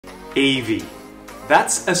EV.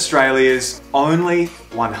 That's Australia's only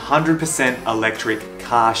 100% electric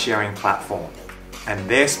car sharing platform. And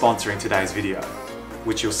they're sponsoring today's video,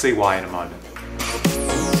 which you'll see why in a moment.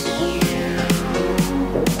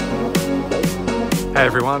 Hey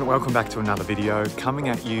everyone, welcome back to another video. Coming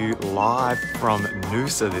at you live from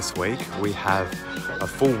Noosa this week. We have a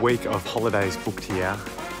full week of holidays booked here,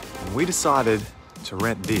 and we decided to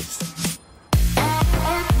rent this.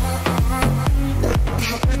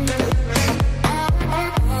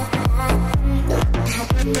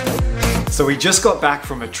 So we just got back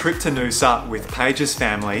from a trip to Noosa with Paige's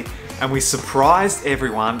family, and we surprised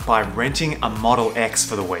everyone by renting a Model X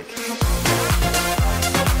for the week.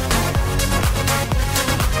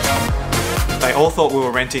 They all thought we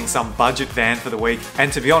were renting some budget van for the week,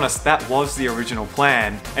 and to be honest, that was the original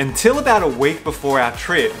plan. Until about a week before our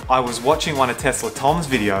trip, I was watching one of Tesla Tom's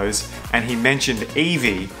videos, and he mentioned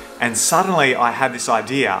EV, and suddenly I had this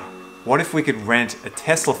idea. What if we could rent a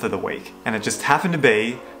Tesla for the week? And it just happened to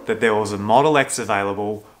be that there was a Model X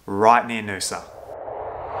available right near Noosa.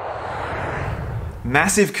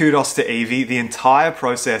 Massive kudos to EV. The entire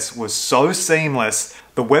process was so seamless.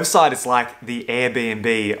 The website is like the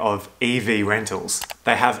Airbnb of EV rentals.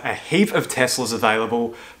 They have a heap of Teslas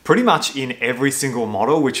available, pretty much in every single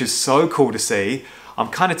model, which is so cool to see. I'm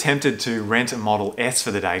kind of tempted to rent a Model S for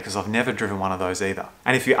the day because I've never driven one of those either.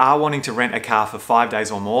 And if you are wanting to rent a car for 5 days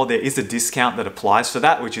or more, there is a discount that applies for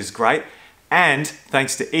that, which is great. And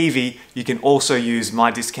thanks to EV, you can also use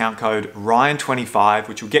my discount code Ryan25,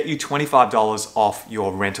 which will get you $25 off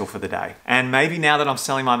your rental for the day. And maybe now that I'm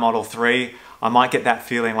selling my Model 3, I might get that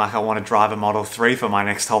feeling like I want to drive a Model 3 for my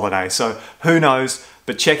next holiday. So who knows,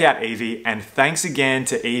 but check out EV, and thanks again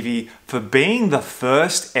to EV for being the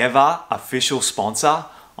first ever official sponsor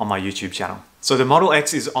on my YouTube channel. So the Model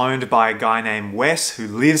X is owned by a guy named Wes who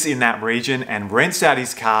lives in that region and rents out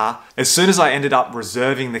his car. As soon as I ended up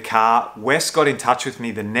reserving the car, Wes got in touch with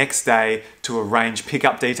me the next day to arrange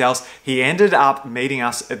pickup details. He ended up meeting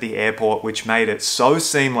us at the airport, which made it so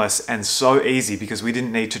seamless and so easy because we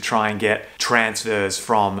didn't need to try and get transfers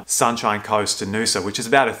from Sunshine Coast to Noosa, which is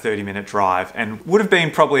about a 30-minute drive and would have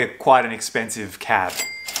been probably quite an expensive cab.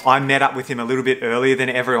 I met up with him a little bit earlier than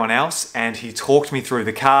everyone else, and he talked me through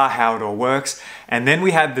the car, how it all works, and then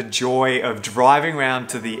we had the joy of driving around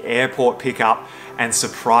to the airport pickup and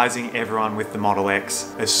surprising everyone with the Model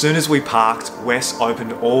X. As soon as we parked, Wes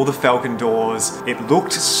opened all the Falcon doors. It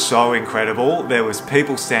looked so incredible. There was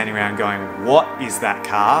people standing around going, what is that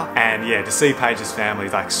car? And yeah, to see Paige's family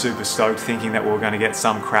like super stoked, thinking that we were going to get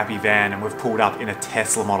some crappy van, and we've pulled up in a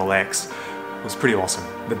Tesla Model X. It was pretty awesome.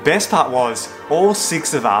 The best part was all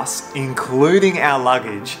 6 of us, including our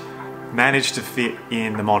luggage, managed to fit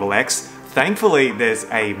in the Model X. Thankfully, there's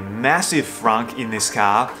a massive frunk in this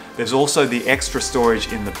car. There's also the extra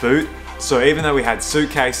storage in the boot. So even though we had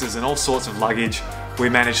suitcases and all sorts of luggage, we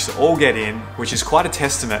managed to all get in, which is quite a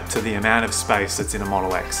testament to the amount of space that's in a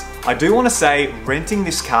Model X. I do want to say renting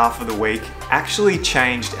this car for the week actually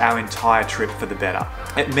changed our entire trip for the better.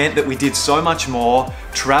 It meant that we did so much more,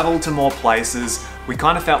 traveled to more places. We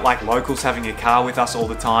kind of felt like locals having a car with us all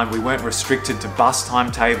the time. We weren't restricted to bus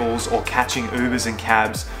timetables or catching Ubers and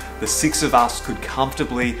cabs. The 6 of us could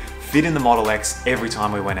comfortably fit in the Model X every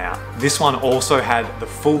time we went out. This one also had the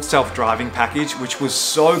full self-driving package, which was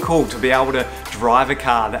so cool to be able to drive a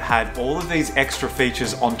car that had all of these extra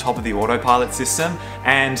features on top of the autopilot system.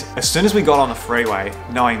 And as soon as we got on the freeway,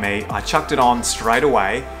 knowing me, I chucked it on straight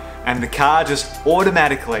away, and the car just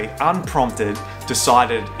automatically, unprompted,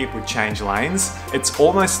 decided it would change lanes. It's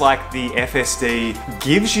almost like the FSD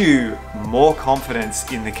gives you more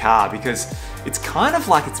confidence in the car because it's kind of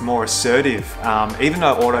like it's more assertive. Even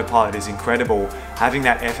though autopilot is incredible, having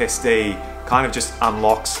that FSD kind of just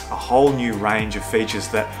unlocks a whole new range of features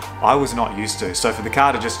that I was not used to. So for the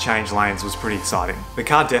car to just change lanes was pretty exciting. The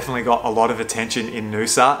car definitely got a lot of attention in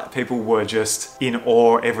Noosa. People were just in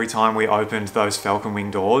awe every time we opened those Falcon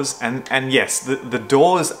Wing doors. And yes, the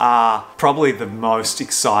doors are probably the most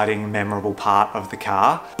exciting, memorable part of the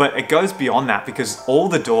car, but it goes beyond that because all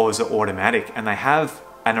the doors are automatic and they have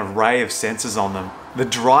an array of sensors on them. The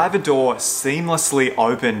driver door seamlessly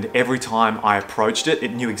opened every time I approached it.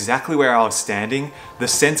 It knew exactly where I was standing. The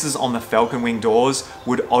sensors on the Falcon Wing doors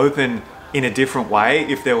would open in a different way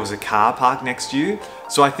if there was a car parked next to you.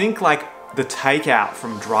 So I think like the takeout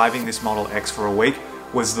from driving this Model X for a week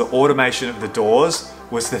was the automation of the doors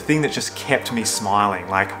was the thing that just kept me smiling.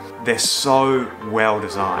 Like, they're so well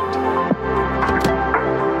designed.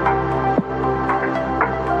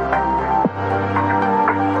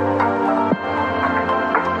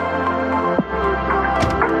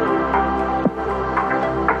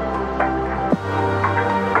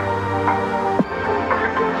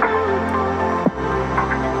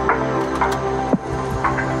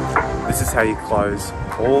 how you close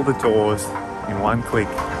all the doors in one click.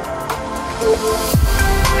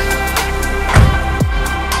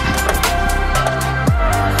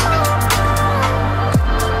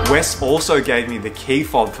 Wes also gave me the key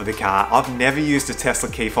fob for the car. I've never used a Tesla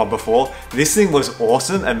key fob before. This thing was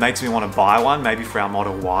awesome and makes me want to buy one. Maybe for our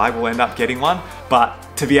Model Y we'll end up getting one.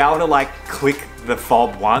 But to be able to like click the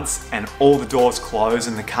fob once and all the doors close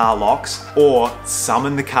and the car locks, or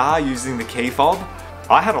summon the car using the key fob,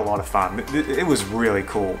 I had a lot of fun. It was really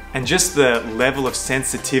cool. And just the level of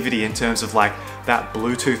sensitivity in terms of like that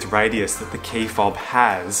Bluetooth radius that the key fob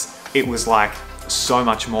has, it was like so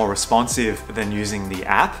much more responsive than using the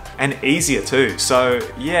app, and easier too. So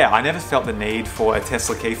yeah, I never felt the need for a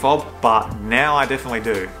Tesla key fob, but now I definitely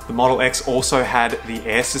do. The Model X also had the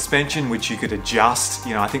air suspension, which you could adjust.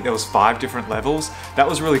 You know, I think there was 5 different levels. That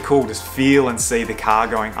was really cool, just feel and see the car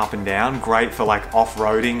going up and down. Great for like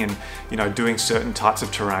off-roading and, you know, doing certain types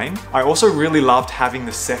of terrain. I also really loved having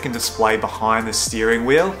the second display behind the steering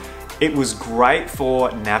wheel. It was great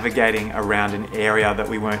for navigating around an area that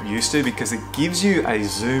we weren't used to, because it gives you a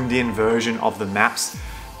zoomed in version of the maps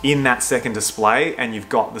in that second display, and you've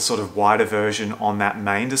got the sort of wider version on that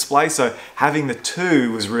main display. So having the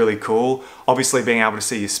two was really cool. Obviously being able to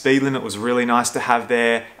see your speed limit was really nice to have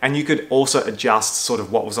there, and you could also adjust sort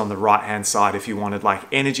of what was on the right hand side if you wanted like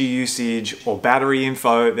energy usage or battery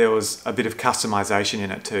info. There was a bit of customization in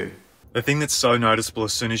it too. The thing that's so noticeable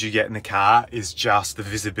as soon as you get in the car is just the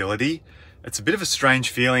visibility. It's a bit of a strange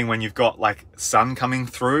feeling when you've got like sun coming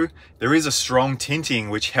through. There is a strong tinting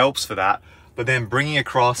which helps for that, but then bringing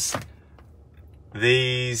across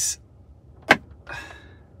these,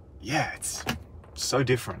 yeah, it's so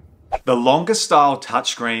different. The longer style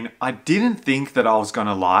touchscreen, I didn't think that I was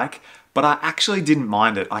gonna like, but I actually didn't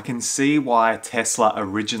mind it. I can see why Tesla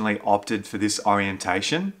originally opted for this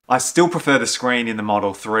orientation. I still prefer the screen in the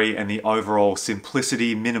Model 3 and the overall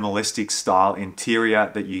simplicity, minimalistic style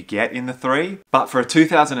interior that you get in the 3. But for a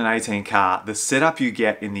 2018 car, the setup you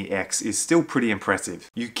get in the X is still pretty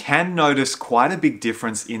impressive. You can notice quite a big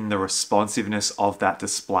difference in the responsiveness of that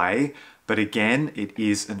display, but again, it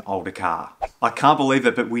is an older car. I can't believe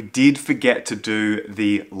it, but we did forget to do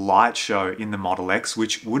the light show in the Model X,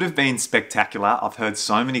 which would have been spectacular. I've heard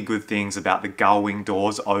so many good things about the gull wing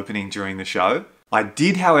doors opening during the show. I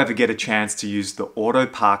did, however, get a chance to use the auto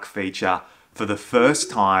park feature for the first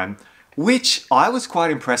time, which I was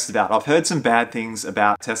quite impressed about. I've heard some bad things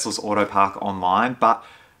about Tesla's auto park online, but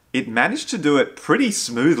it managed to do it pretty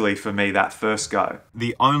smoothly for me that first go.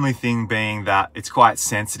 The only thing being that it's quite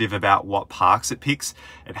sensitive about what parks it picks.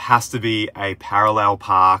 It has to be a parallel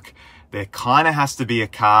park. There kind of has to be a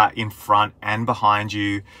car in front and behind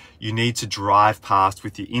you. You need to drive past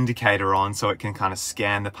with your indicator on so it can kind of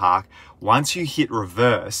scan the park. Once you hit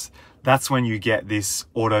reverse, that's when you get this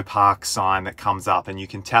auto park sign that comes up, and you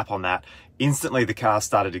can tap on that. Instantly the car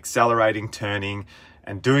started accelerating, turning,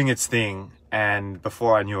 and doing its thing. And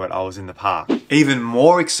before I knew it, I was in the park. Even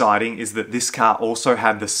more exciting is that this car also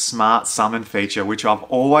had the smart summon feature, which I've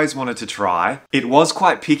always wanted to try. It was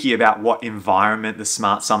quite picky about what environment the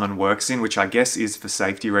smart summon works in, which I guess is for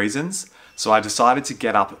safety reasons. So I decided to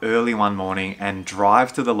get up early one morning and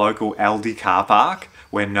drive to the local Aldi car park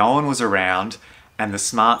where no one was around, and the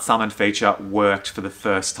smart summon feature worked for the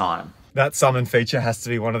first time. That summon feature has to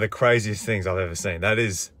be one of the craziest things I've ever seen. That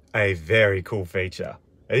is a very cool feature.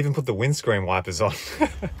 I even put the windscreen wipers on.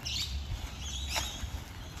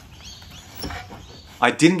 I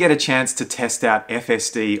didn't get a chance to test out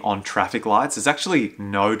FSD on traffic lights. There's actually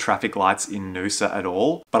no traffic lights in Noosa at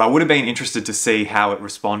all, but I would have been interested to see how it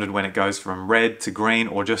responded when it goes from red to green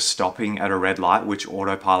or just stopping at a red light, which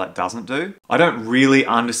autopilot doesn't do. I don't really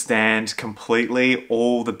understand completely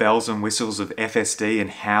all the bells and whistles of FSD and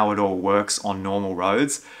how it all works on normal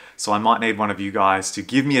roads. So I might need one of you guys to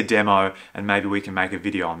give me a demo and maybe we can make a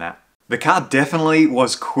video on that. The car definitely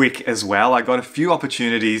was quick as well. I got a few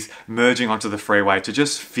opportunities merging onto the freeway to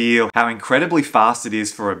just feel how incredibly fast it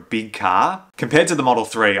is for a big car. Compared to the Model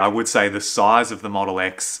 3, I would say the size of the Model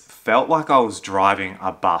X felt like I was driving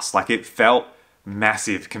a bus. Like, it felt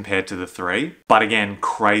massive compared to the 3, but again,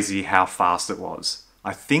 crazy how fast it was.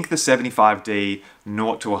 I think the 75D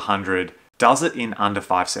 0 to 100 does it in under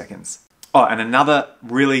 5 seconds. Oh, and another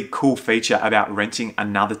really cool feature about renting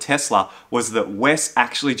another Tesla was that Wes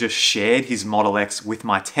actually just shared his Model X with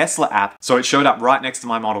my Tesla app. So it showed up right next to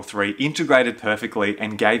my Model 3, integrated perfectly,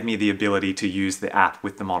 and gave me the ability to use the app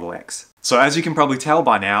with the Model X. So as you can probably tell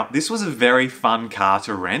by now, this was a very fun car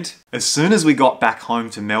to rent. As soon as we got back home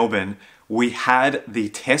to Melbourne, we had the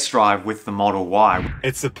test drive with the Model Y.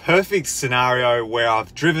 It's the perfect scenario where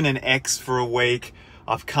I've driven an X for a week,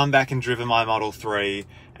 I've come back and driven my Model 3,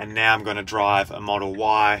 and now I'm gonna drive a Model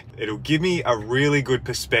Y. It'll give me a really good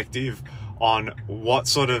perspective on what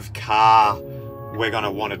sort of car we're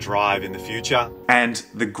gonna wanna drive in the future. And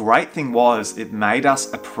the great thing was, it made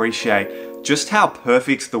us appreciate just how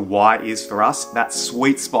perfect the Y is for us. That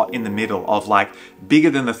sweet spot in the middle of like bigger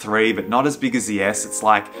than the 3, but not as big as the S. It's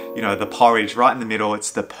like, you know, the porridge right in the middle. It's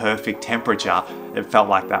the perfect temperature. It felt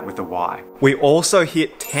like that with the Y. We also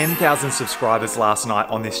hit 10,000 subscribers last night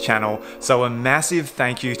on this channel, so a massive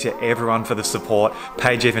thank you to everyone for the support.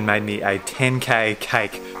 Paige even made me a 10K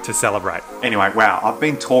cake to celebrate. Anyway, wow, I've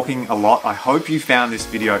been talking a lot. I hope you found this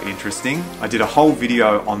video interesting. I did a whole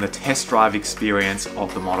video on the test drive experience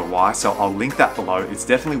of the Model Y, so I'll link that below. It's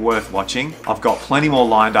definitely worth watching. I've got plenty more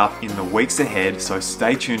lined up in the weeks ahead, so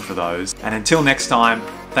stay tuned for those. And until next time,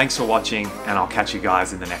 thanks for watching, and I'll catch you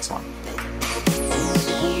guys in the next one.